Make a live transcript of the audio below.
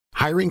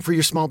Hiring for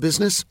your small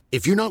business?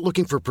 If you're not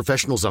looking for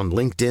professionals on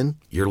LinkedIn,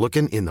 you're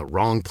looking in the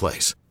wrong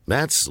place.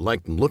 That's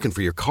like looking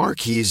for your car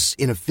keys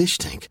in a fish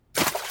tank.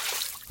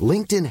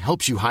 LinkedIn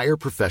helps you hire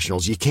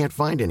professionals you can't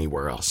find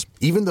anywhere else,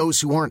 even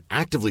those who aren't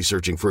actively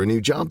searching for a new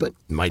job but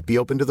might be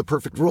open to the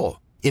perfect role.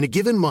 In a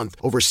given month,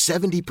 over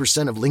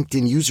 70% of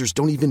LinkedIn users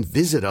don't even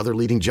visit other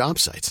leading job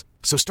sites.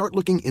 So start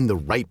looking in the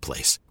right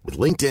place. With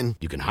LinkedIn,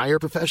 you can hire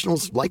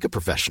professionals like a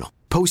professional.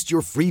 Post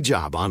your free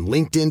job on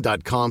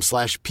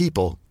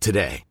linkedin.com/people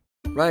today.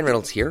 Ryan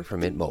Reynolds here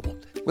from Mint Mobile.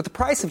 With the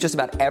price of just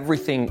about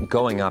everything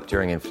going up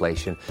during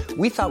inflation,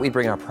 we thought we'd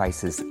bring our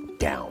prices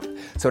down.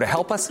 So to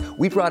help us,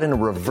 we brought in a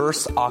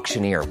reverse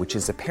auctioneer, which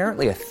is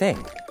apparently a thing.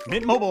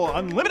 Mint Mobile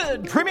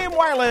Unlimited Premium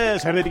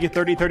Wireless. How to get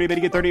 30, 30, bit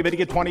to get 30, bit to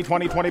get 20,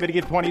 20, 20, bit to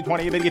get 20,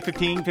 20, bit to get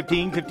 15,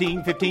 15,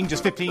 15, 15,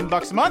 just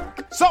 $15 a month?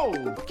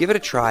 Sold! Give it a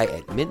try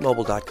at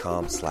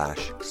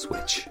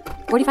mintmobile.com/switch.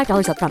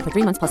 $45 up front for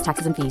 3 months plus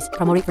taxes and fees.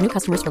 Promo rate for new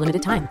customers for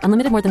limited time.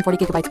 Unlimited more than 40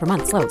 gigabytes per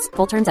month. Slows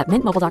full terms at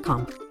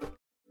mintmobile.com.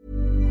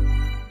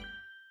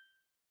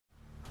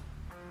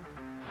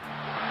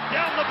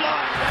 Down the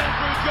blind,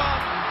 Andrew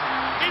John.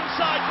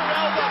 Inside for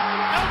Elba.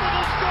 Elba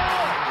will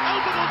score.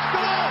 Elba will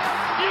score.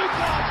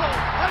 Newcastle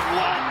have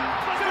won.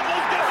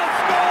 Fiddler's going to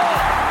score.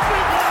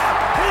 Fiddler,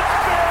 it's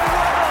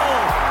farewell.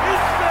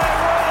 It's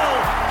farewell.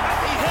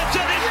 He hits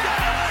it. He's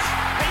got it.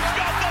 He's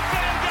got the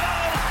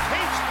Vanguard.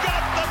 He's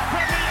got the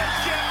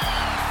Premiership.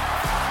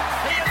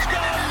 He has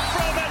gone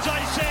from, as I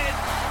said,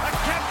 a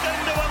captain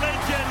to a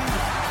legend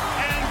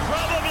and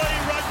probably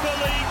rugby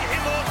league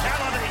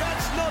immortality.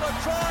 That's not a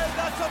try.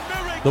 That's a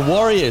miracle. The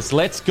Warriors,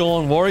 let's go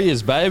on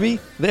Warriors, baby.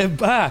 They're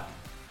back.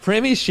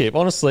 Premiership,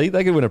 honestly,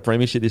 they could win a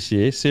premiership this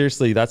year.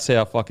 Seriously, that's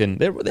how fucking...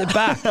 They're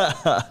back.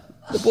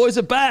 The boys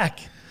are back.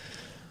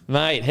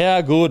 Mate, how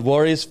good,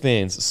 Warriors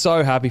fans.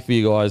 So happy for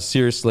you guys.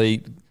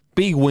 Seriously,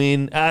 big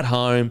win at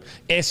home.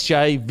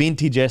 SJ,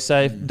 vintage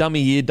SA,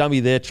 dummy here, dummy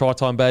there, try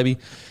time, baby.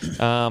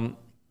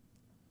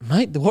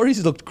 Mate, the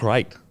Warriors looked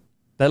great.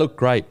 They looked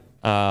great.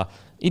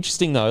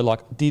 Interesting, though,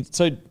 like, did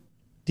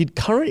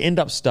Curry end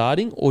up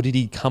starting or did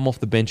he come off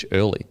the bench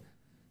early?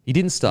 He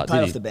didn't start, Played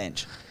did off he? the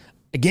bench.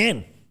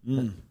 Again.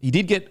 He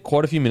did get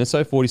quite a few minutes,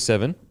 though,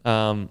 47.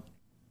 But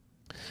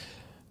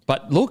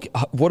look,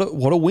 what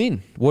a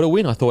win. What a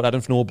win. I thought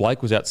Adam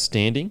Fanua-Blake was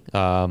outstanding.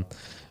 I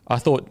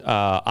thought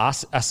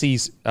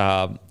Assies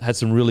had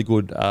some really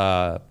good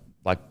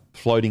like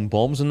floating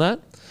bombs and that.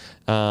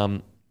 Yeah,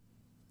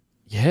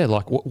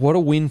 like what a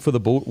win for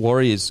the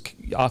Warriors.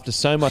 After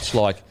so much,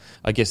 like,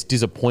 I guess,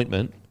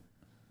 disappointment,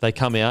 they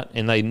come out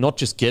and they not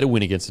just get a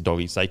win against the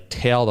Doggies, they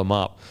towel them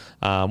up.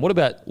 What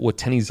about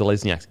Watani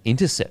Zalesniak's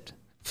intercept?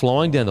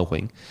 Flying down the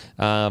wing.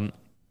 Yeah,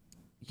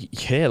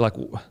 like,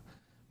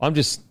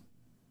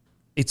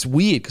 it's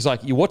weird because,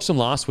 like, you watched them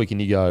last week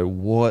and you go,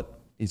 what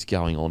is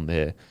going on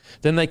there?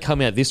 Then they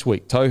come out this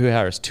week. Tohu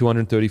Harris,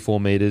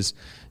 234 metres,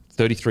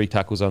 33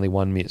 tackles, only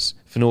one miss.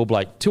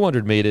 Fanua-Blake,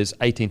 200 metres,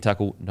 18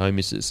 tackle, no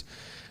misses.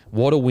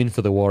 What a win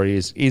for the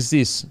Warriors. Is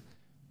this...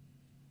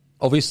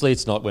 Obviously,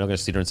 it's not... We're not going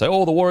to sit here and say,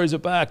 oh, the Warriors are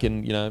back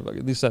and, you know,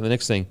 this, that, and the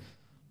next thing.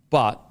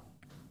 But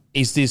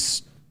is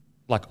this...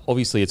 Like,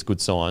 obviously, it's good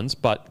signs,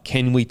 but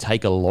can we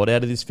take a lot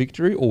out of this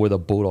victory, or were the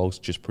Bulldogs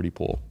just pretty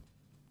poor?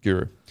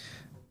 Guru.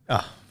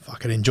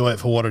 Fucking enjoy it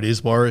for what it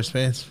is, Warriors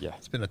fans. Yeah.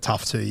 It's been a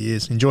tough 2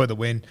 years. Enjoy the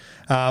win.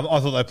 I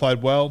thought they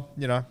played well.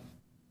 You know,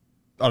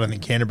 I don't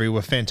think Canterbury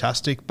were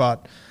fantastic,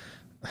 but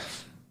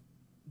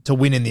to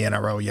win in the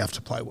NRL, you have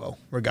to play well,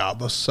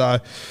 regardless. So,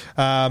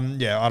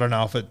 yeah, I don't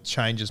know if it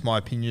changes my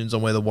opinions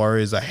on where the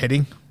Warriors are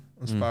heading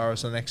as far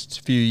as the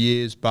next few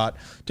years, but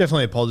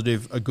definitely a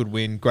positive, a good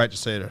win. Great to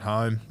see it at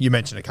home. You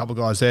mentioned a couple of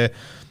guys there.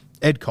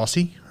 Ed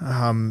Cossey,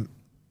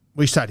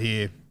 we sat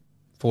here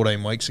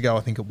 14 weeks ago, I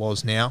think it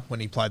was now,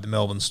 when he played the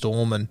Melbourne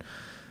Storm, and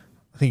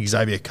I think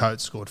Xavier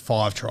Coates scored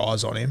 5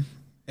 tries on him.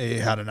 He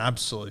had an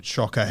absolute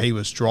shocker. He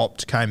was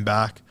dropped, came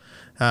back.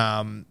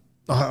 I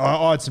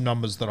had some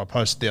numbers that I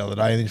posted the other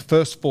day. In the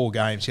first 4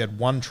 games, he had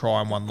 1 try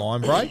and 1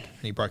 line break,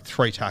 and he broke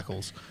 3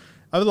 tackles.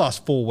 Over the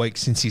last 4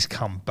 weeks since he's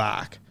come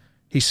back,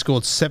 he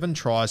scored 7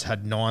 tries,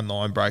 had 9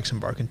 line breaks,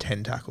 and broken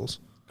 10 tackles.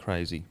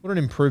 Crazy. What an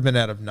improvement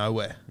out of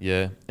nowhere.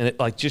 Yeah. And it,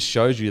 like, just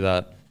shows you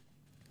that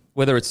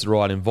whether it's the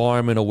right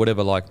environment or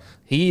whatever, like,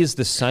 he is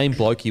the same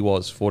bloke he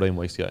was 14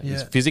 weeks ago. Yeah.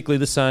 He's physically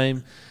the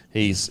same.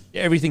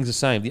 Everything's the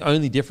same. The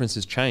only difference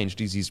has changed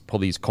is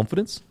probably his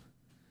confidence.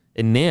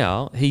 And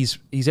now he's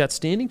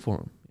outstanding for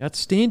him.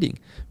 Outstanding.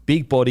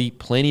 Big body,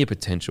 plenty of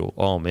potential.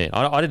 Oh, man.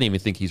 I didn't even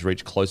think he's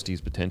reached close to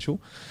his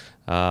potential.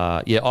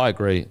 Yeah, I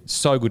agree.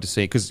 So good to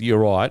see, because you're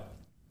right.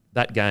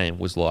 That game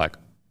was like,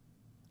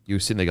 you were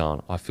sitting there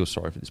going, I feel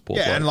sorry for this poor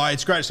bloke. And like,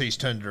 it's great to see he's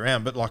turned it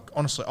around, but like,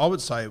 honestly, I would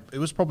say it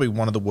was probably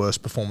one of the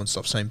worst performances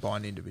I've seen by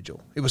an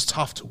individual. It was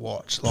tough to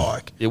watch.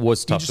 Like, it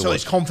was tough to watch.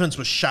 His confidence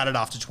was shattered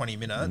after 20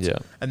 minutes,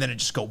 and then it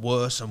just got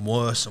worse and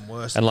worse and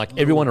worse. And like,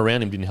 everyone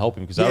around him didn't help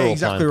him because they were all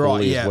playing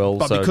poorly as well.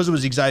 But because it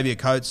was Xavier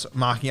Coates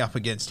marking up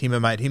against him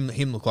and made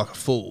him look like a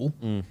fool.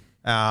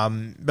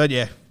 But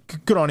yeah,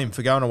 good on him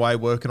for going away,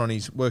 working on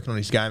his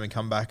game, and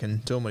come back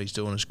and doing what he's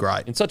doing is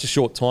great. In such a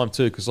short time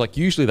too, because like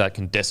usually that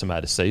can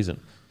decimate a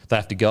season. They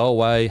have to go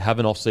away, have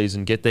an off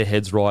season, get their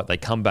heads right. They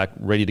come back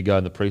ready to go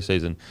in the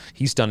preseason.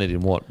 He's done it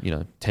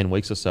in 10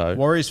 weeks or so.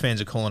 Warriors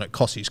fans are calling it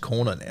Cossie's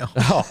Corner now.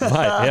 Oh,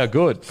 mate, how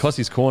good.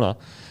 Cossie's Corner.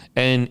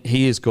 And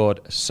he has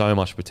got so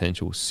much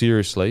potential,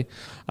 seriously.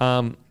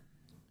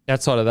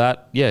 Outside of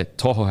that,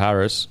 Tohu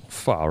Harris,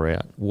 far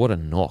out. What a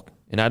knock.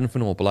 And Adam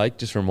Fanua-Blake,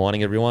 just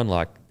reminding everyone,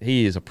 like,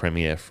 he is a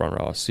premier front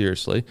rower,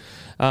 seriously.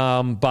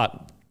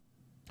 But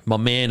my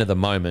man of the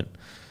moment,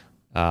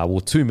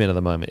 two men of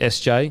the moment,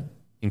 SJ,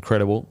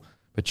 incredible.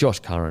 But Josh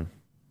Curran,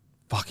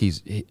 I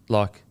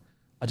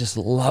just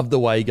love the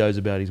way he goes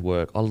about his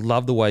work. I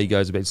love the way he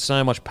goes about it.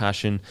 So much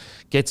passion,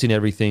 gets in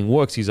everything,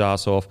 works his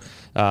ass off.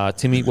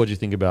 Timmy, what do you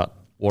think about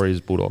Warriors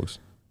Bulldogs?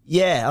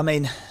 Yeah, I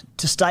mean,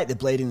 to state the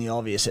bleedingly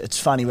obvious, it's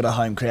funny what a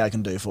home crowd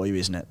can do for you,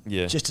 isn't it?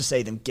 Yeah. Just to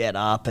see them get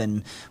up,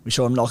 and we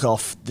saw them knock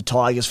off the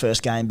Tigers'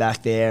 first game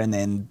back there, and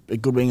then a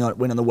good win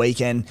on the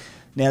weekend.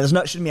 Now,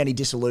 shouldn't be any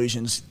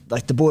disillusions.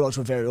 Like, the Bulldogs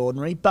were very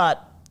ordinary,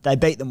 but they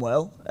beat them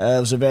well.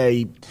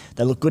 They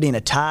looked good in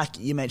attack.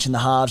 You mentioned the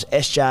halves.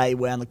 SJ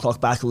wound the clock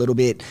back a little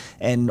bit,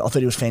 and I thought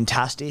he was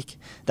fantastic.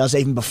 That was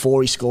even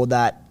before he scored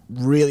that.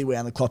 Really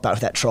wound the clock back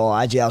with that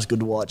try. AGL was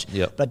good to watch.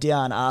 Yep. But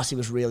Dion Arcee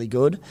was really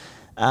good.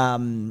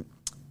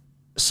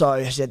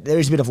 So there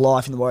is a bit of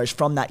life in the Warriors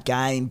from that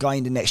game going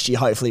into next year,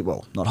 hopefully,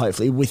 well, not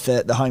hopefully, with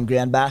the home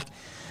ground back.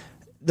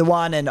 The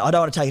one, and I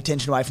don't want to take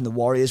attention away from the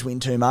Warriors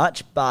win too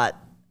much, but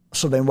I've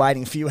sort of been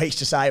waiting a few weeks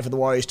to say for the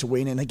Warriors to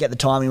win and get the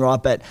timing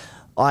right, but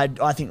I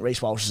think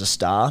Reece Walsh is a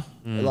star.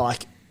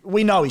 Like,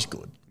 we know he's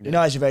good. We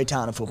know he's a very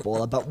talented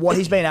footballer, but what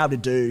he's been able to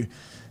do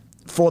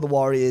for the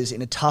Warriors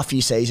in a tough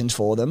few seasons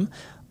for them,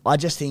 I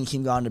just think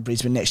him going to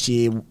Brisbane next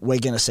year, we're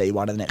going to see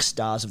one of the next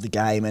stars of the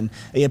game. And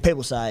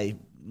people say,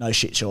 no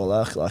shit,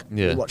 Sherlock.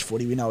 We watch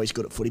footy, we know he's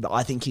good at footy, but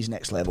I think he's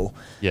next level.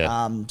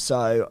 Yeah.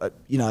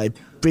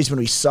 Brisbane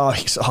will be so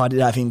excited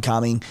to have him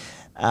coming.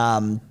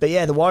 But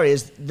yeah, the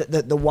Warriors,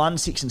 the 1,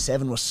 6 and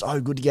 7 were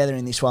so good together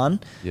in this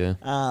one. Yeah.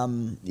 I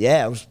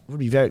would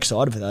be very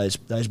excited for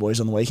those boys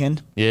on the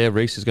weekend. Yeah,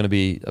 Reece is going to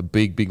be a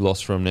big loss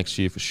for him next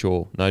year for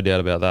sure. No doubt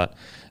about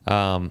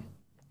that.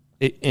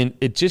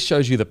 It just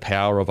shows you the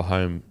power of a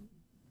home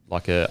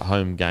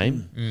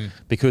game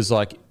because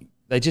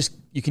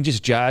you can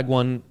just jag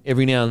one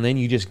every now and then.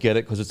 You just get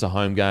it because it's a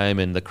home game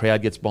and the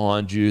crowd gets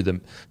behind you.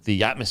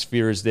 The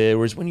atmosphere is there.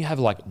 Whereas when you have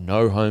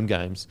no home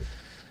games,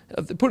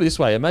 put it this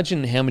way: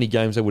 imagine how many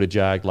games they would have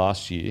jagged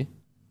last year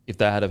if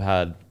they had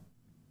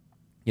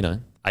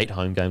 8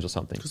 home games or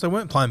something. Because they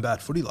weren't playing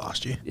bad footy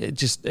last year.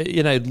 Just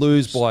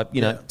lose by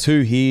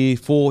 2 here,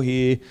 4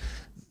 here.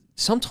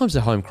 Sometimes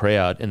the home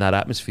crowd and that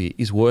atmosphere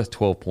is worth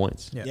 12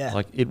 points. Yeah.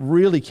 Like, it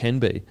really can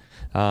be.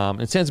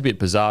 It sounds a bit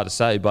bizarre to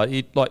say, but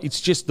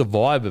it's just the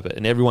vibe of it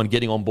and everyone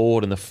getting on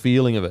board and the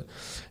feeling of it.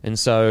 And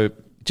so,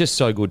 just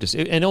so good to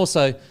see. And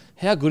also,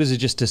 how good is it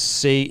just to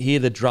hear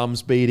the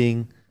drums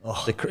beating?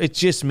 It's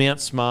just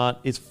Mount Smart.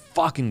 It's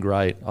fucking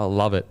great. I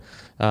love it.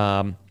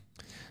 So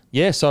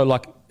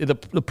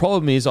the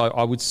problem is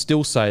I would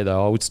still say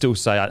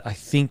I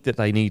think that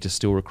they need to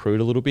still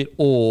recruit a little bit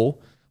or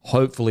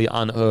hopefully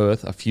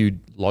unearth a few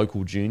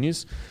local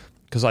juniors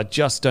because I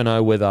just don't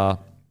know whether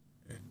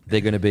they're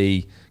going to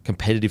be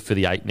competitive for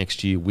the 8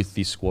 next year with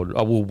this squad,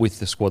 with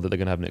the squad that they're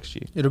going to have next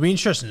year. It'll be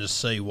interesting to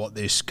see what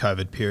this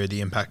COVID period,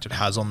 the impact it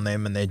has on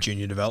them and their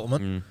junior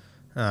development.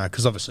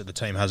 Because obviously the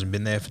team hasn't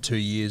been there for 2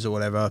 years or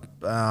whatever.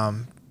 I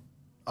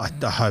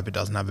hope it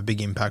doesn't have a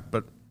big impact,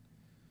 but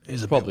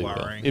it's probably bit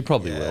worrying. Will. It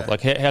probably will. Like,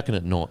 how can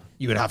it not?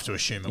 You would have to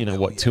assume it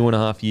will.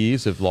 2.5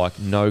 years of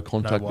no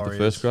contact with the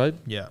first grade?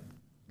 Yeah.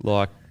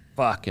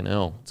 Fucking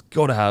hell. It's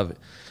got to have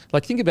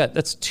it. Think about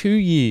that's 2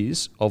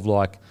 years of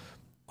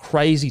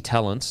crazy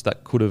talents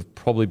that could have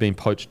probably been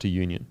poached to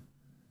Union.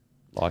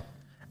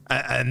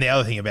 And the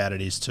other thing about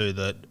it is too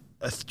that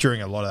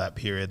during a lot of that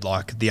period,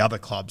 the other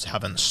clubs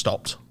haven't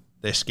stopped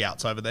their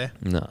scouts over there.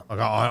 No.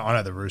 I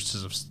know the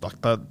Roosters have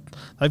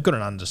they've got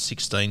an under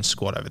 16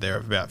 squad over there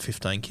of about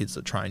 15 kids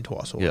that train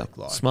twice a week.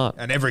 Smart.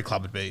 And every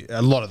club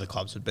a lot of the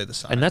clubs would be the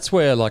same. And that's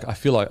where I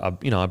feel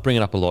I bring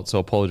it up a lot, so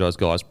I apologise,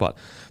 guys, but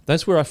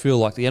that's where I feel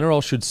the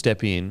NRL should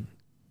step in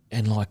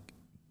and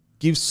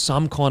give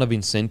some kind of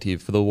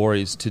incentive for the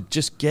Warriors to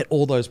just get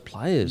all those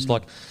players.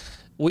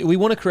 We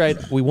want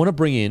to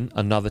bring in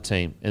another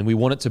team and we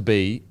want it to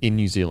be in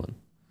New Zealand.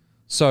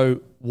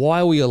 So why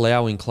are we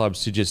allowing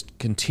clubs to just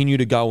continue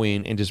to go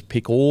in and just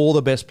pick all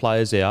the best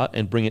players out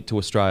and bring it to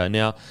Australia?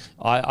 Now,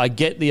 I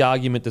get the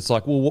argument that's why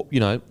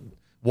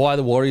are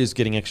the Warriors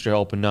getting extra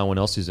help and no one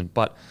else isn't?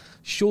 But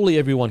surely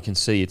everyone can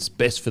see it's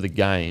best for the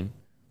game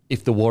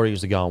if the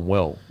Warriors are going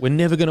well. We're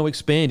never going to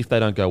expand if they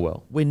don't go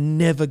well. We're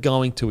never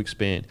going to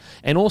expand.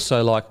 And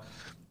also,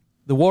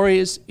 the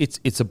Warriors,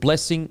 it's a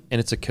blessing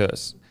and it's a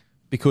curse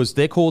because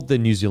they're called the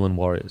New Zealand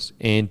Warriors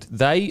and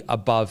they,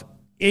 above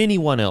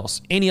anyone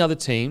else, any other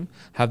team,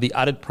 have the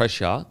added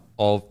pressure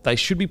of they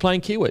should be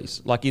playing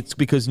Kiwis. Like, it's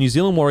because New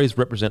Zealand Warriors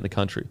represent the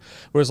country.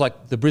 Whereas,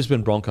 like, the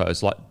Brisbane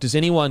Broncos, like, does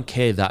anyone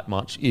care that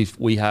much if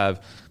we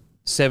have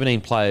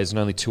 17 players and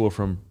only 2 are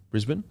from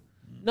Brisbane?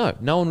 No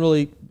one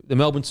really. The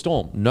Melbourne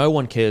Storm, no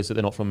one cares that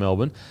they're not from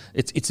Melbourne.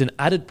 It's an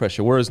added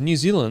pressure. Whereas New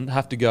Zealand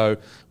have to go,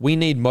 we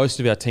need most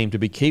of our team to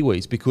be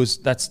Kiwis because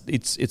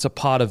it's a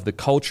part of the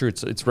culture.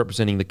 It's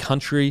representing the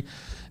country.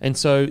 And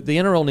so the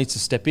NRL needs to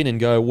step in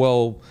and go,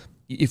 well,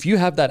 if you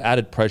have that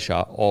added pressure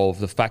of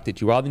the fact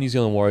that you are the New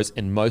Zealand Warriors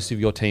and most of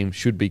your team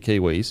should be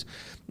Kiwis,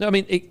 I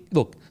mean,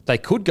 look, they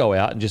could go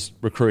out and just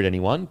recruit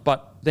anyone,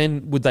 but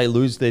then would they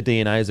lose their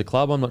DNA as a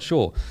club? I'm not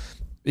sure.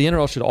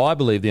 I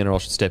believe the NRL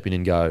should step in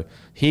and go,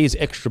 here's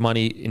extra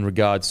money in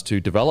regards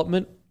to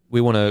development. We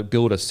want to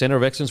build a centre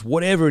of excellence,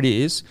 whatever it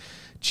is,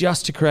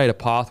 just to create a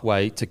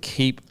pathway to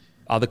keep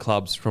other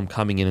clubs from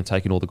coming in and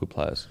taking all the good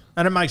players.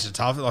 And it makes it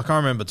tough. Like, I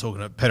remember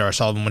talking to Peter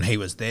O'Sullivan when he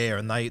was there,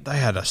 and they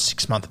had a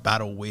 6-month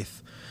battle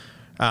with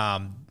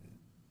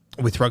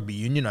rugby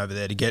union over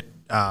there to get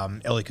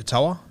Eli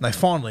Katoa. They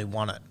finally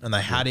won it, and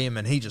they had him,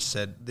 and he just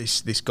said,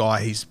 this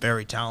guy, he's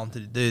very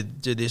talented,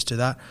 do this, do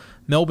that.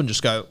 Melbourne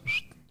just go...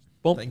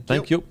 Well,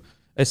 thank you.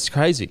 It's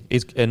crazy.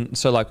 And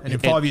in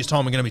 5 years'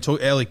 time, we're going to be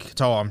talking. Eli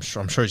Katoa, I'm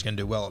sure he's going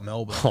to do well at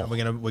Melbourne. Oh.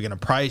 We're going to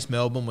praise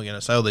Melbourne. We're going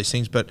to say all these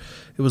things. But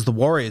it was the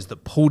Warriors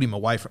that pulled him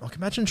away from. Like,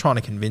 imagine trying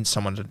to convince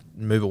someone to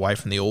move away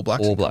from the All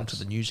Blacks and come to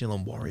the New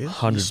Zealand Warriors.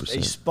 100%.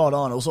 He's spot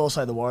on. It was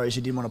also the Warriors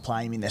who didn't want to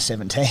play him in their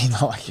 17.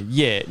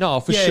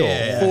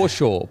 For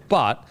sure.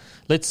 But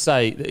let's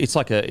say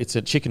it's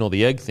a chicken or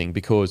the egg thing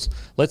because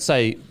let's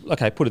say,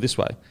 okay, put it this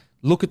way: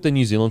 look at the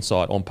New Zealand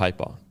side on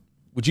paper.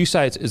 Would you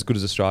say it's as good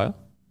as Australia?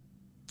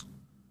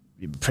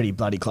 Pretty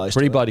bloody close.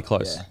 Pretty bloody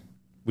close. Yeah.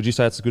 Would you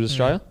say it's as good as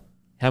Australia?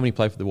 How many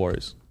play for the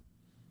Warriors?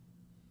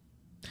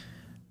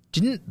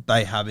 Didn't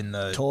they have in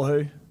the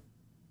Tohu?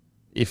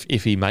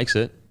 If he makes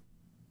it,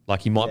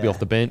 like he might be off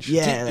the bench.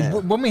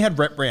 When we had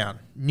Rep Brown,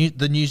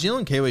 the New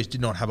Zealand Kiwis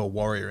did not have a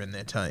Warrior in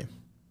their team.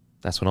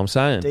 That's what I'm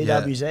saying.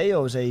 DWZ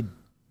or was he?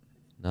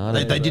 No,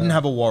 they didn't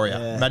have a Warrior.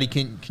 Yeah. Matty,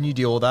 can you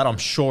deal with that? I'm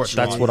sure it's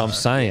That's what I'm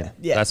saying.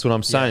 Yeah. That's what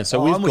I'm saying. Yeah.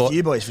 So I'm with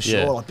you boys for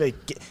sure. Like,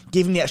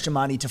 give them the extra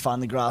money to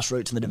fund the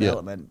grassroots and the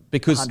development.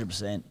 Because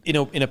 100%.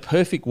 In a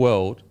perfect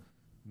world,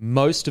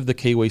 most of the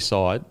Kiwi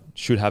side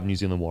should have New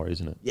Zealand Warriors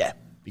in it. Yeah,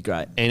 be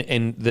great.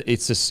 And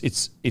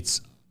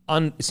I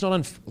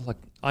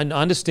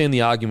understand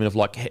the argument of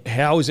like,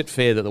 how is it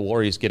fair that the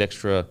Warriors get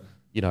extra,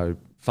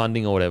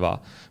 funding or whatever?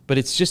 But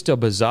it's just a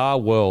bizarre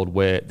world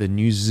where the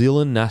New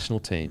Zealand national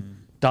team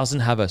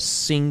doesn't have a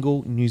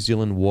single New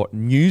Zealand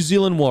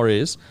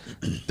Warriors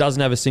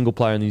doesn't have a single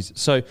player in these.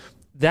 So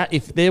that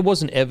if there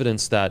wasn't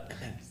evidence that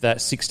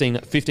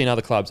 15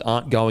 other clubs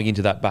aren't going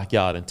into that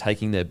backyard and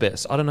taking their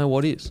best, I don't know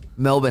what is.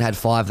 Melbourne had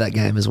 5 that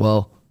game as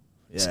well.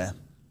 Yeah.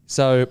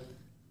 So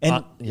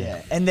and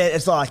then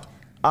it's like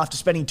after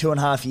spending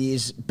 2.5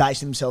 years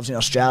basing themselves in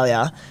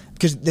Australia,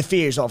 because the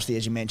fear is obviously,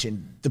 as you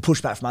mentioned, the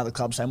pushback from other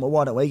clubs saying, well,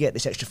 why don't we get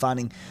this extra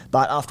funding?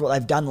 But after what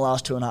they've done the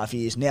last 2.5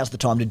 years, now's the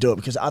time to do it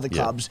because other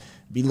clubs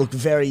look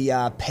very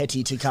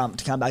petty to come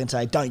back and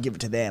say, don't give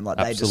it to them. Like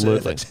they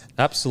deserve it.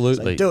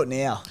 Absolutely. So do it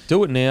now.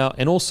 Do it now.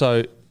 And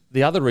also,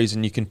 the other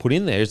reason you can put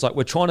in there is like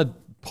we're trying to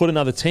put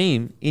another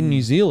team in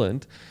New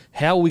Zealand.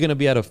 How are we going to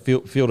be able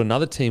to field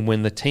another team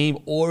when the team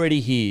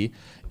already here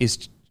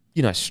is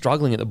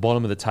struggling at the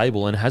bottom of the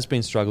table and has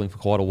been struggling for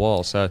quite a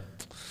while? So,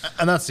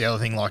 and that's the other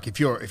thing. Like if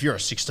you're a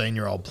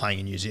 16-year-old playing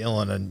in New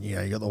Zealand and you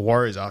got the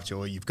Warriors after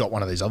you, or you've got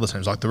one of these other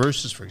teams like the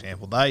Roosters, for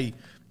example,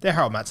 they're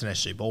Harold Matson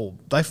SG Ball.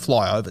 They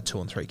fly over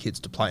 2 and 3 kids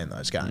to play in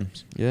those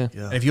games. Yeah.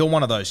 And if you're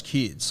one of those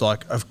kids,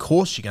 like of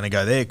course you're going to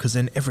go there because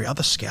then every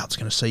other scout's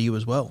going to see you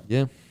as well.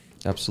 Yeah,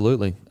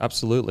 absolutely.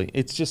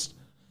 It's just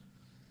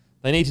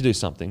they need to do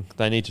something.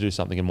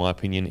 In my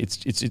opinion.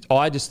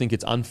 I just think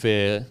it's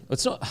unfair.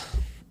 It's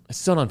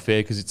not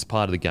unfair because it's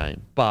part of the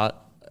game,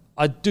 but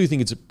I do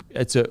think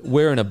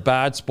we're in a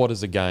bad spot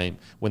as a game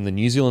when the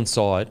New Zealand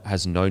side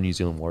has no New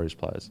Zealand Warriors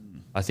players.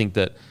 I think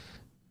that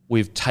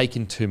we've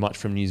taken too much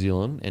from New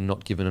Zealand and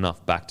not given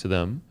enough back to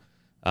them.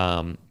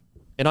 And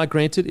I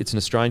granted it's an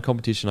Australian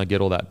competition. I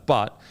get all that,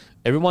 but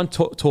everyone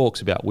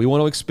talks about we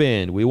want to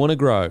expand, we want to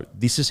grow.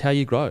 This is how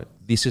you grow.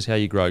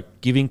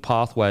 Giving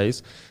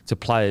pathways to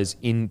players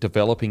in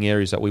developing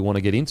areas that we want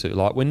to get into.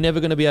 Like we're never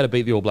going to be able to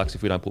beat the All Blacks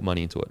if we don't put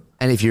money into it.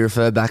 And if you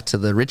refer back to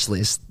the rich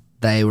list,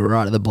 they were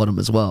right at the bottom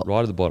as well.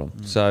 Right at the bottom.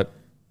 So,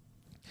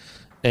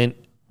 and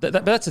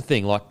but that's the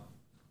thing. Like,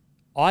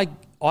 I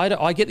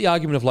get the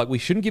argument of like we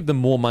shouldn't give them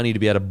more money to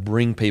be able to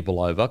bring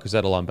people over because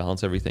that'll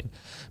unbalance everything.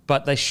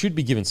 But they should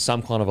be given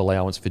some kind of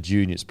allowance for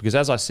juniors because,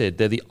 as I said,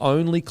 they're the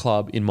only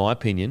club, in my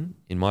opinion,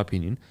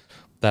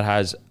 that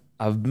has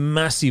a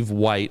massive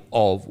weight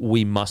of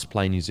we must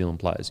play New Zealand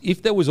players.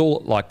 If there was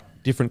all like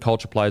different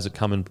culture players that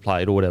come and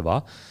played or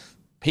whatever,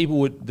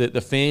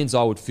 the fans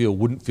I would feel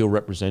wouldn't feel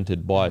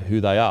represented by who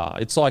they are.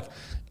 It's like,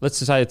 let's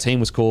just say a team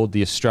was called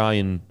the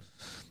Australian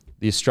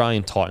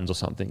Titans or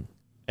something.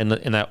 and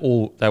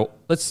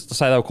let's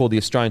say they were called the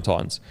Australian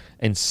Titans,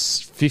 and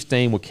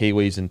 15 were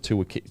Kiwis and 2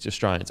 were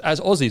Australians. As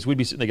Aussies, we'd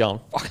be sitting there going,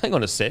 "Fuck, hang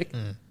on a sec,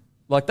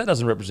 like that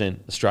doesn't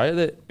represent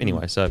Australia."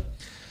 Anyway, so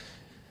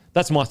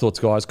that's my thoughts,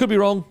 guys. Could be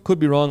wrong.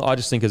 I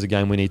just think as a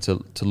game we need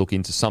to look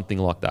into something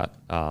like that.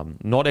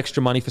 Not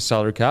extra money for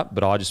salary cap,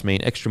 but I just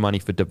mean extra money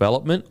for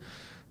development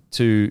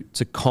to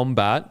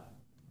combat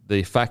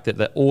the fact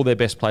that all their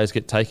best players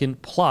get taken.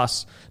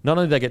 Plus, not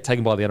only do they get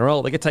taken by the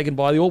NRL, they get taken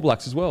by the All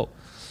Blacks as well.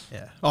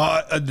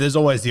 Yeah. There's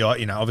always the,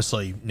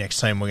 obviously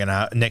next year we're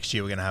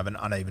going to have an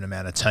uneven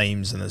amount of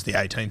teams, and there's the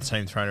 18th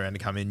team thrown around to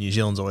come in. New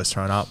Zealand's always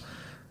thrown up.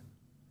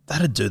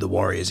 That'd do the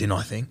Warriors in,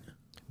 I think.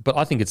 But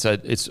I think it's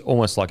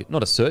almost like,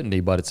 not a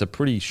certainty, but it's a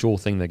pretty sure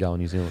thing they go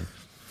in New Zealand.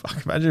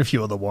 Fuck, imagine if you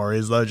were the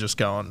Warriors, though, just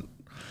going,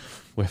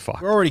 we're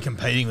fucked. We're already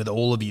competing with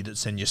all of you that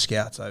send your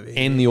scouts over here.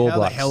 And the All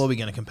Blacks. How the hell are we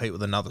going to compete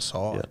with another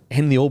side? Yeah.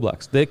 And the All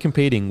Blacks. They're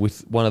competing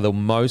with one of the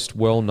most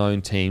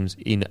well-known teams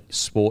in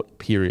sport,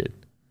 period.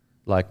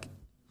 Like,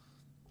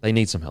 they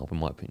need some help, in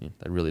my opinion.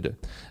 They really do.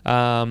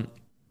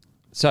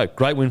 So,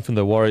 great win from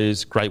the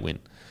Warriors. Great win.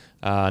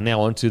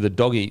 Now on to the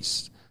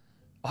Doggies.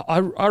 I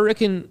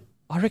reckon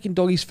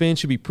Doggies fans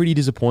should be pretty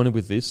disappointed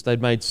with this.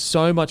 They've made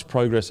so much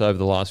progress over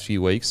the last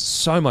few weeks.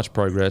 So much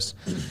progress.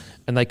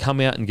 And they come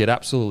out and get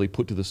absolutely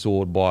put to the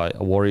sword by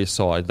a Warriors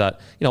side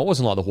that, it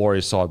wasn't like the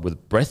Warriors side was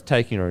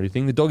breathtaking or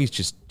anything. The Doggies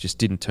just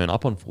didn't turn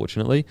up,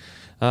 unfortunately.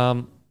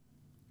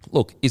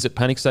 Look, is it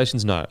panic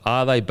stations? No.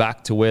 Are they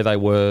back to where they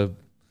were,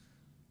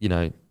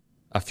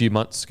 a few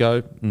months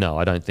ago? No,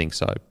 I don't think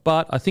so.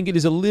 But I think it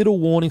is a little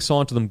warning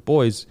sign to them,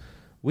 boys.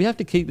 We have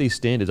to keep these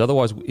standards.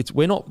 Otherwise,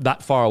 we're not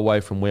that far away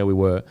from where we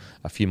were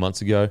a few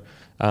months ago.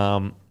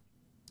 Outside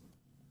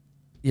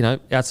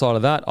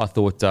of that, I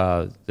thought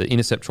the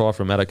intercept try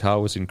from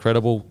Adokar was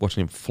incredible,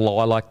 watching him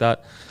fly like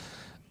that.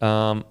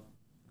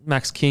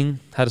 Max King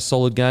had a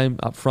solid game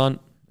up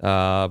front.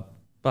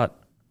 But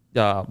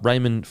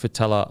Raymond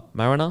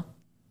Fatala-Mariner,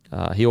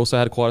 he also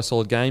had quite a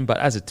solid game. But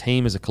as a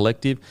team, as a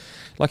collective,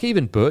 like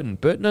even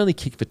Burton only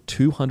kicked for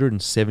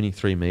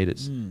 273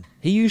 metres.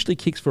 He usually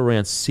kicks for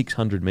around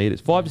 600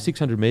 metres, 500 to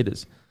 600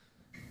 metres.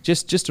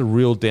 Just a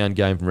real down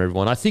game from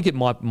everyone. I think it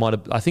might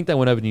have. I think they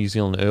went over to New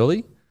Zealand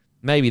early.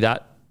 Maybe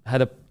that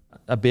had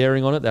a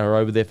bearing on it. They were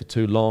over there for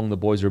too long. The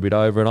boys are a bit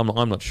over it.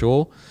 I'm not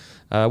sure.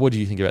 What do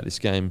you think about this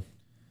game,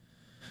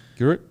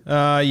 Guru?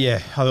 Yeah,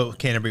 I thought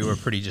Canterbury were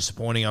pretty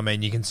disappointing. I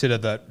mean, you consider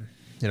that,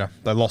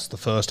 they lost the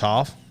first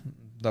half.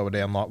 They were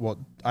down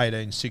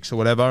 18-6 or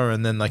whatever,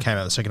 and then they came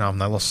out the second half and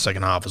they lost the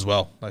second half as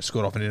well. They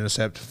scored off an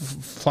intercept.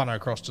 Flano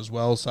crossed as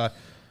well, so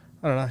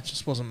I don't know, it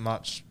just wasn't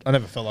much. I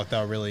never felt like they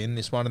were really in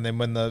this one, and then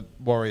when the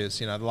Warriors,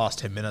 the last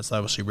 10 minutes, they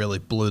obviously really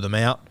blew them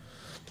out.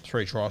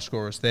 3 try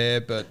scorers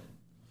there, but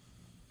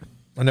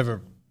I never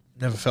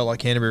felt like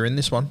Canterbury were in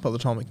this one by the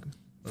time it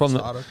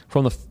started.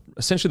 From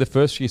essentially the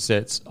first few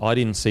sets, I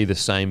didn't see the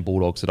same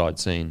Bulldogs that I'd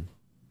seen.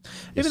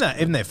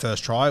 Even their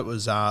first try, it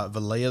was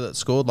Valia that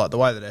scored. Like the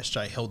way that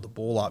SJ held the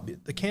ball up,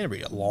 the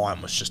Canterbury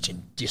line was just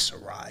in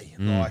disarray.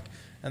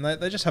 And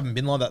they just haven't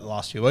been like that the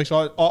last few weeks.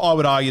 I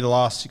would argue the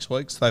last 6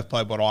 weeks they've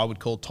played what I would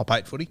call top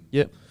 8 footy.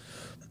 Yep.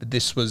 But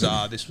this was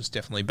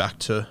definitely back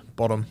to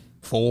bottom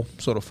 4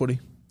 sort of footy.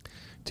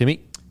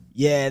 Timmy?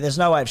 Yeah, there's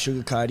no way of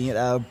sugarcoating it. They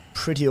were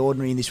pretty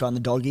ordinary in this one,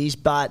 the Doggies,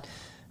 but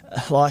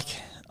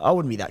I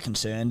wouldn't be that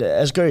concerned.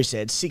 As Guru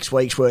said, 6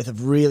 weeks worth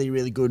of really,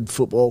 really good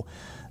football.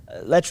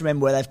 Let's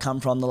remember where they've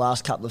come from the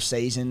last couple of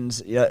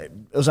seasons. It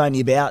was only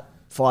about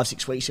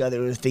 5-6 weeks ago that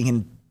we were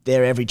thinking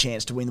they're every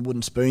chance to win the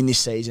wooden spoon this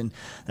season.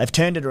 They've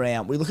turned it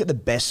around. We look at the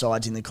best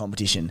sides in the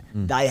competition.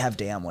 They have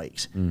down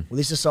weeks. Well,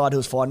 this is a side who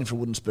was fighting for a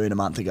wooden spoon a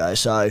month ago.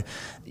 So,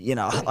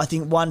 I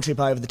think one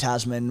trip over the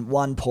Tasman,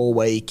 one poor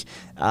week,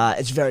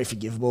 it's very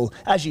forgivable.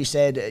 As you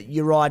said,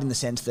 you're right in the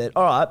sense that,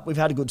 all right, we've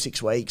had a good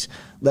 6 weeks.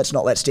 Let's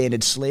not let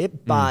standards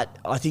slip. But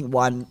I think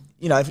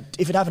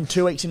if it happened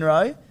 2 weeks in a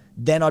row,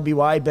 then I'd be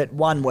worried. But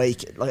 1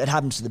 week, it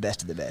happens to the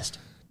best of the best.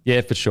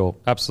 Yeah, for sure.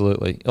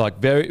 Absolutely.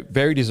 Very,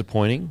 very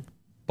disappointing.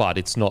 But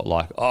it's not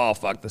like, oh,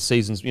 fuck, the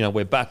season's,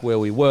 we're back where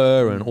we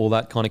were and all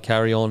that kind of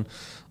carry on.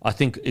 I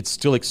think it's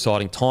still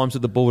exciting times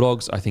with the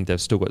Bulldogs. I think they've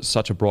still got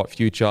such a bright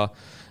future.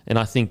 And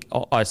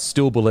I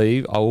still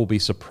believe I will be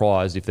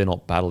surprised if they're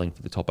not battling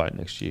for the top 8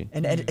 next year.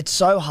 And it's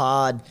so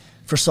hard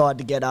for a side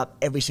to get up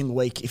every single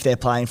week if they're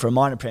playing for a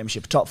minor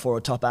premiership, top 4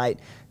 or top 8.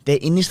 They're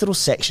in this little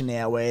section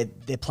now where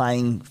they're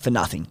playing for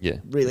nothing,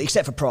 really,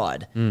 except for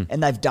pride.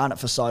 And they've done it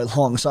for so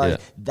long. So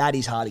that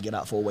is hard to get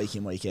up for week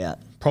in, week out.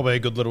 Probably a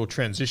good little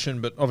transition,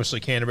 but obviously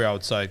Canterbury, I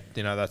would say,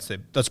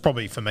 that's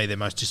probably for me their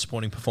most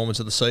disappointing performance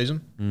of the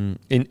season.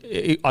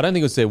 I don't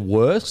think it's their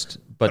worst,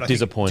 but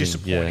disappointing.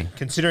 Disappointing,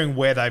 considering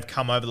where they've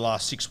come over the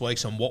last 6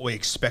 weeks and what we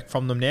expect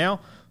from them now.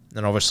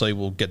 And obviously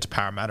we'll get to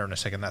Parramatta in a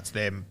second. That's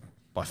them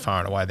by far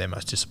and away their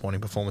most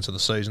disappointing performance of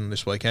the season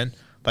this weekend.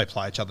 They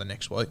play each other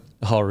next week.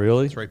 Oh,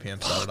 really? 3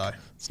 p.m. Saturday.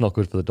 It's not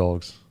good for the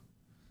Dogs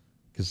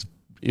because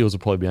Eels will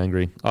probably be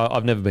angry.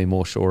 I've never been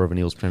more sure of an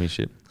Eels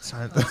premiership. It's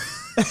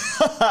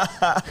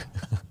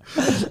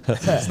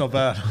not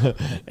bad.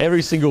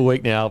 Every single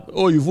week now,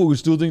 you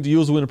still think the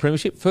Eels will win a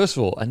premiership? First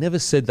of all, I never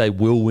said they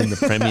will win the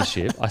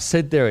premiership. I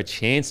said they're a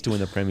chance to win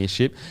the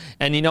premiership.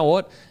 And you know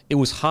what? It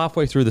was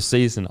halfway through the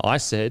season. I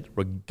said,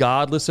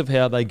 regardless of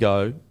how they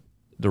go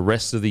the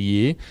rest of the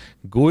year,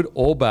 good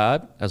or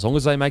bad, as long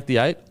as they make the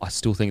 8, I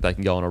still think they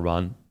can go on a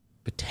run,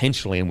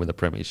 potentially, and win the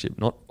premiership.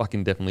 Not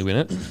fucking definitely win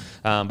it.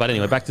 But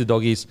anyway, back to the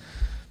Doggies.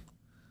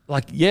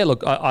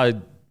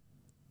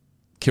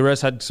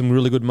 Kyrgios had some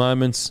really good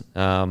moments.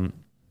 I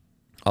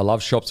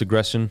love Shop's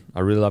aggression. I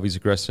really love his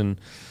aggression.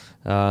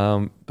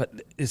 But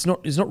it's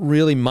not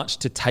really much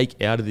to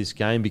take out of this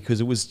game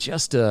because it was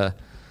just a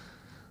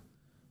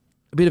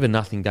bit of a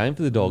nothing game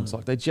for the Dogs.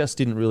 Like, they just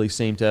didn't really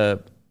seem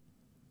to...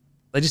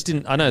 They just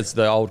didn't... I know it's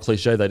the old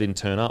cliche, they didn't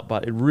turn up,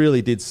 but it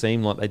really did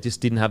seem like they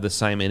just didn't have the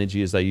same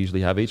energy as they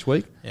usually have each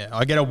week. Yeah,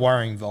 I get a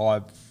worrying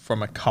vibe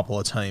from a couple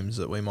of teams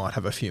that we might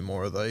have a few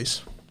more of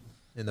these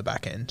in the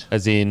back end.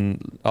 As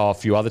in a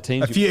few other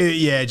teams?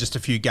 Just a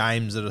few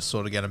games that are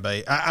sort of going to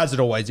be, as it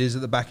always is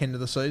at the back end of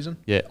the season.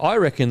 Yeah, I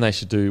reckon they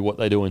should do what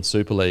they do in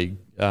Super League,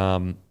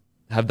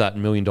 have that $1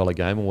 million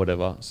game or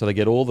whatever, so they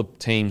get all the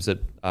teams that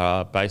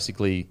are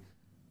basically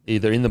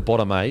either in the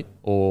bottom 8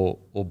 or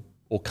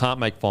can't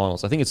make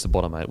finals. I think it's the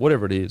bottom 8,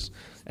 whatever it is,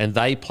 and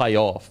they play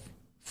off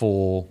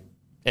for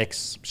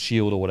X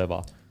Shield or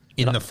whatever.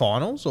 In the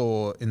finals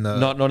or in the...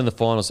 Not in the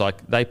finals.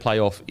 Like, they play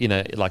off in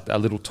a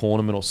little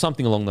tournament or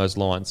something along those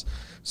lines.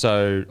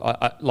 So,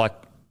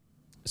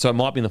 so it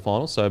might be in the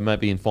finals, so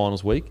maybe in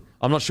finals week.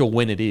 I'm not sure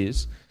when it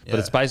is, but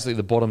it's basically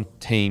the bottom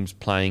teams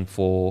playing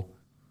for...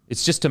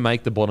 It's just to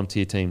make the bottom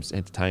tier teams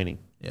entertaining.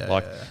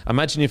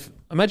 Imagine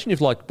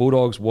if like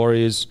Bulldogs,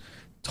 Warriors,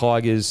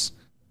 Tigers,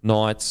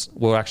 Knights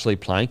were actually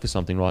playing for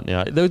something right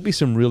now. There would be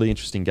some really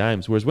interesting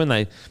games. Whereas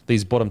when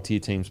these bottom tier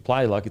teams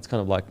play, like, it's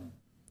kind of like...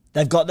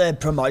 They've got their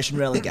promotion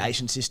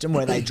relegation system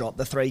where they drop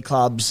the 3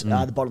 clubs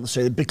at the bottom of the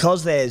season.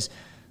 Because there's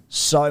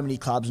so many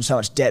clubs and so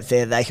much depth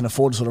there, they can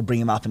afford to sort of bring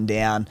them up and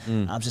down.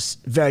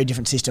 Just very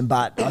different system.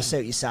 But I see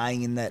what you're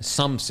saying in that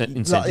some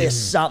incentive. There's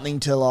something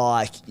to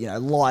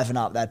liven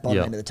up that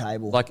bottom end of the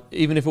table. Like,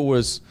 even if it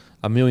was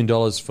 $1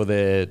 million for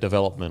their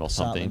development or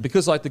something.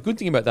 Because like the good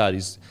thing about that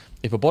is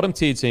if a bottom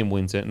tier team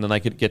wins it and then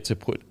they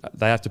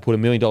have to put $1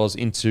 million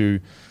into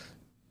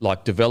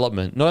like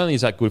development, not only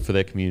is that good for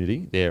their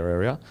community, their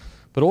area,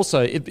 but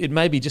also it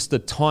may be just the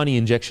tiny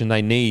injection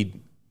they need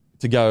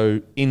to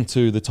go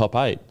into the top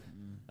 8.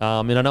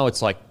 And I know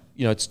it's like,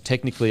 it's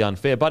technically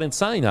unfair, but in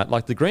saying that,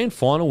 like the grand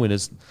final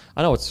winners,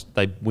 I know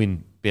they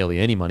win barely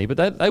any money,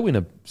 but they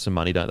win some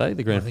money, don't they?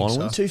 The grand final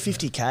winners?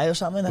 $250K or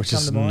something? Which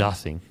is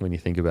nothing when you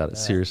think about it,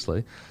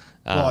 seriously.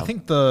 Well, I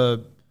think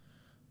the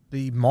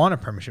minor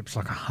premiership's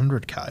like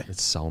 $100K.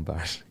 It's so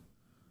embarrassing.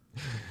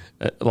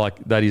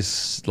 That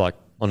is like,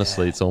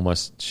 honestly, it's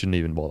almost shouldn't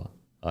even bother.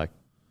 Like,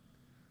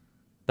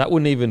 that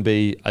wouldn't even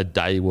be a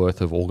day worth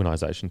of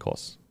organisation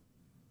costs.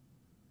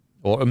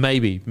 Or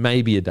maybe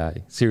a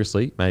day.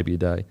 Seriously, maybe a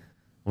day.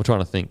 I'm trying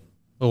to think.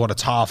 Well,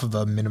 it's half of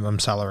a minimum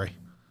salary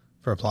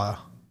for a player.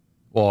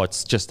 Well,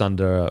 it's just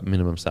under a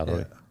minimum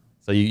salary. Yeah.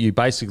 So you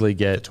basically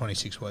get...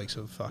 26 weeks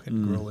of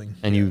fucking grueling.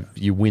 And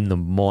you win the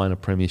minor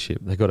premiership.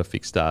 They've got to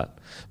fix that.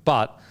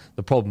 But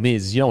the problem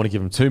is you don't want to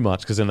give them too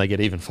much because then they get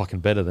even fucking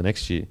better the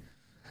next year.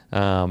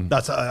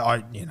 That's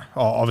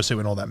obviously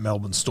when all that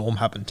Melbourne Storm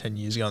happened 10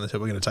 years ago and they said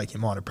we're going to take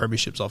your minor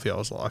premierships off you, I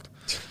was like,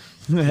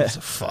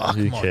 fuck,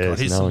 who my cares? God,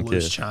 here's No some one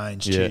loose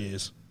cares. change. Yeah.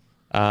 Cheers.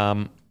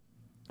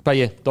 But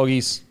yeah,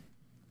 Doggies,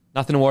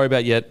 nothing to worry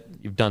about yet.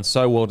 You've done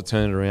so well to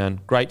turn it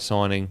around. Great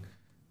signing.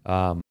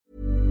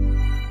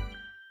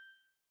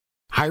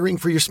 Hiring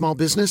for your small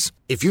business?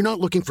 If you're not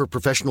looking for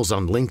professionals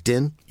on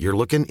LinkedIn, you're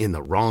looking in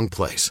the wrong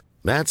place.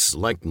 That's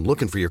like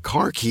looking for your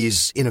car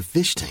keys in a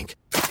fish tank.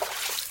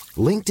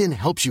 LinkedIn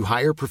helps you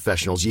hire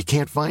professionals you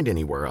can't find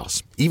anywhere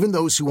else, even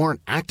those who aren't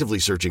actively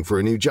searching for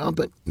a new job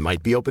but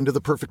might be open to the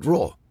perfect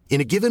role.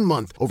 In a given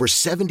month, over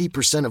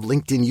 70% of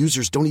LinkedIn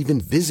users don't even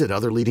visit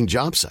other leading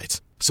job sites.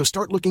 So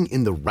start looking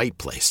in the right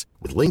place.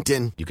 With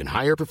LinkedIn, you can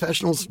hire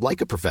professionals like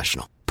a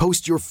professional.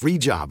 Post your free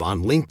job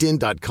on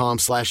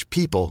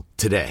linkedin.com/people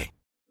today.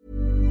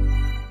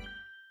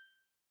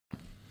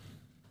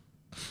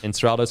 And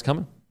Serraldo's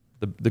coming.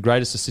 The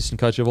greatest assistant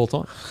coach of all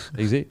time.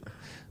 He's it.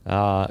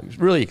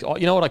 Really,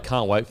 you know what I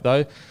can't wait for,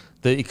 though?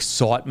 The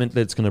excitement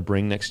that it's going to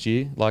bring next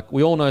year. Like,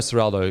 we all know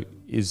Serraldo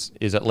is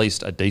at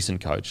least a decent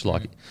coach.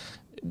 Like,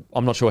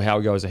 I'm not sure how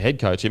he goes as a head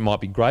coach. It might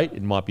be great.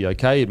 It might be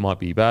okay. It might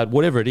be bad.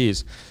 Whatever it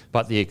is.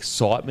 But the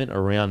excitement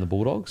around the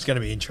Bulldogs. It's going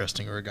to be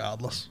interesting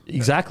regardless.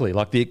 Exactly.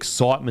 Like the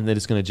excitement that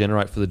it's going to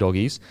generate for the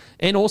Doggies.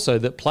 And also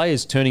that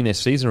players turning their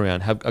season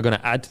around are going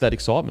to add to that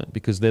excitement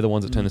because they're the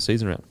ones that turn the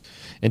season around.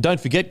 And don't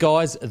forget,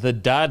 guys, the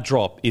Dad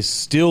Drop is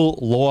still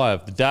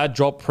live. The Dad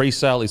Drop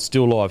pre-sale is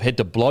still live. Head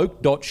to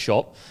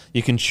bloke.shop.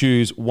 You can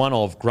choose one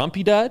of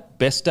Grumpy Dad,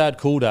 Best Dad,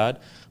 Cool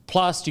Dad.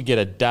 Plus, you get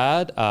a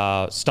Dad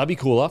stubby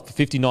cooler for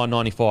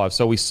 $59.95.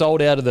 So we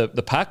sold out of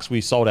the packs.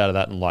 We sold out of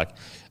that in like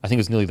I think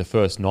it was nearly the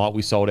first night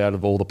we sold out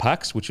of all the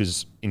packs, which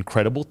was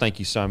incredible. Thank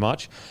you so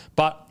much.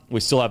 But we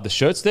still have the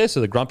shirts there.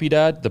 So the Grumpy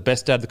Dad, the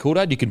Best Dad, the Cool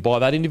Dad, you can buy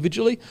that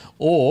individually.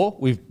 Or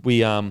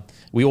we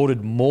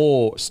ordered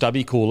more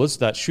stubby coolers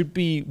that should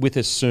be with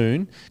us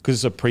soon because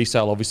it's a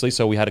pre-sale, obviously.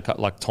 So we had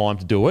time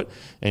to do it.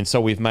 And so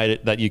we've made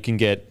it that you can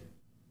get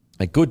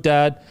a Good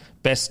Dad,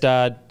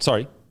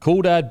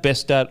 Cool Dad,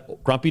 Best Dad,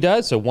 Grumpy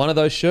Dad. So one of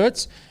those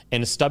shirts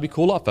and a stubby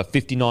cooler for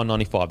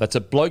 $59.95. That's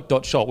at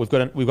bloke.shop. We've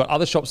got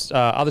other shops,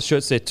 other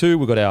shirts there too.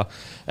 We've got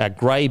our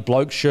grey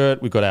bloke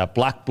shirt. We've got our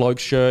black bloke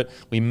shirt.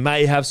 We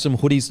may have some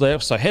hoodies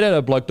left. So head out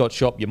to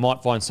bloke.shop. You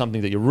might find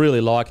something that you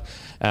really like.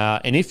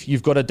 And if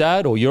you've got a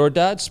dad or you're a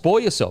dad, spoil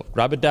yourself.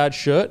 Grab a dad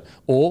shirt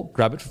or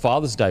grab it for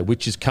Father's Day,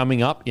 which is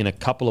coming up in a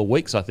couple of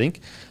weeks, I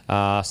think.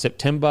 Early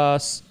September,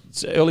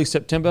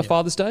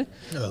 Father's Day.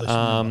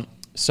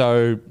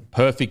 So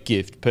perfect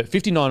gift.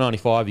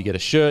 $59.95, you get a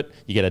shirt,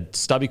 you get a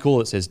stubby cooler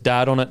that says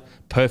Dad on it.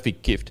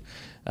 Perfect gift.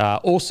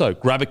 Also,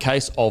 grab a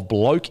case of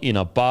Bloke in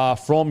a Bar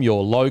from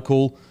your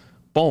local.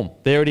 Boom,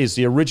 there it is,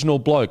 the original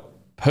Bloke.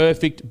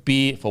 Perfect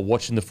beer for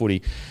watching the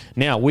footy.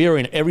 Now, we are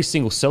in every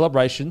single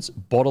Celebrations,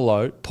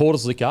 Bottle-O,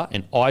 Porter's Liquor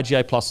and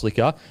IGA Plus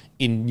Liquor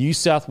in New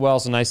South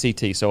Wales and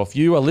ACT. So if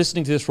you are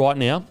listening to this right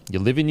now, you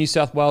live in New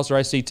South Wales or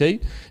ACT,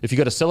 if you've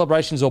got a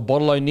Celebrations or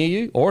Bottle-O near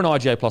you or an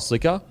IGA Plus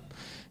Liquor,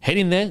 head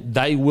in there.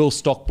 They will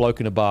stock Bloke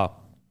in a Bar.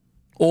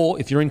 Or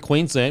if you're in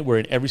Queensland, we're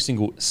in every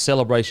single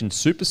Celebration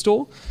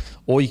Superstore.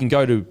 Or you can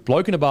go to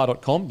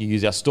blokeinabar.com. You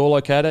use our store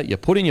locator. You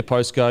put in your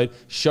postcode.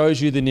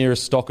 Shows you the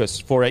nearest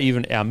stockist for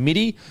even our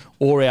midi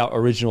or our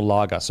original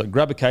lager. So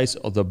grab a case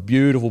of the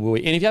beautiful beer.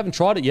 And if you haven't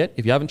tried it yet,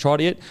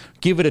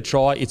 give it a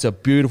try. It's a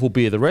beautiful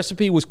beer. The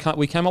recipe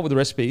we came up with a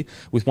recipe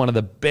with one of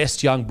the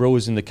best young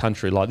brewers in the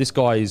country. Like this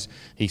guy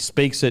he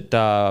speaks at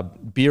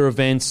beer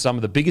events, some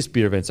of the biggest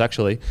beer events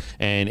actually,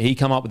 and he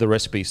came up with the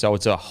recipe. So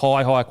it's a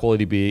high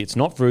quality beer. It's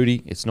not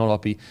fruity. It's not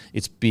hoppy.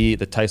 It's beer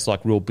that tastes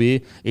like real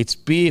beer. It's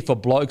beer for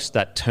blokes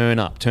that turn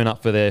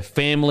up for their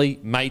family,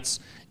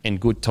 mates, and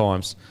good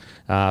times.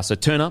 So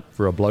turn up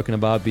for a Bloke in a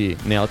Bar beer.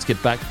 Now let's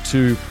get back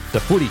to the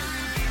footy.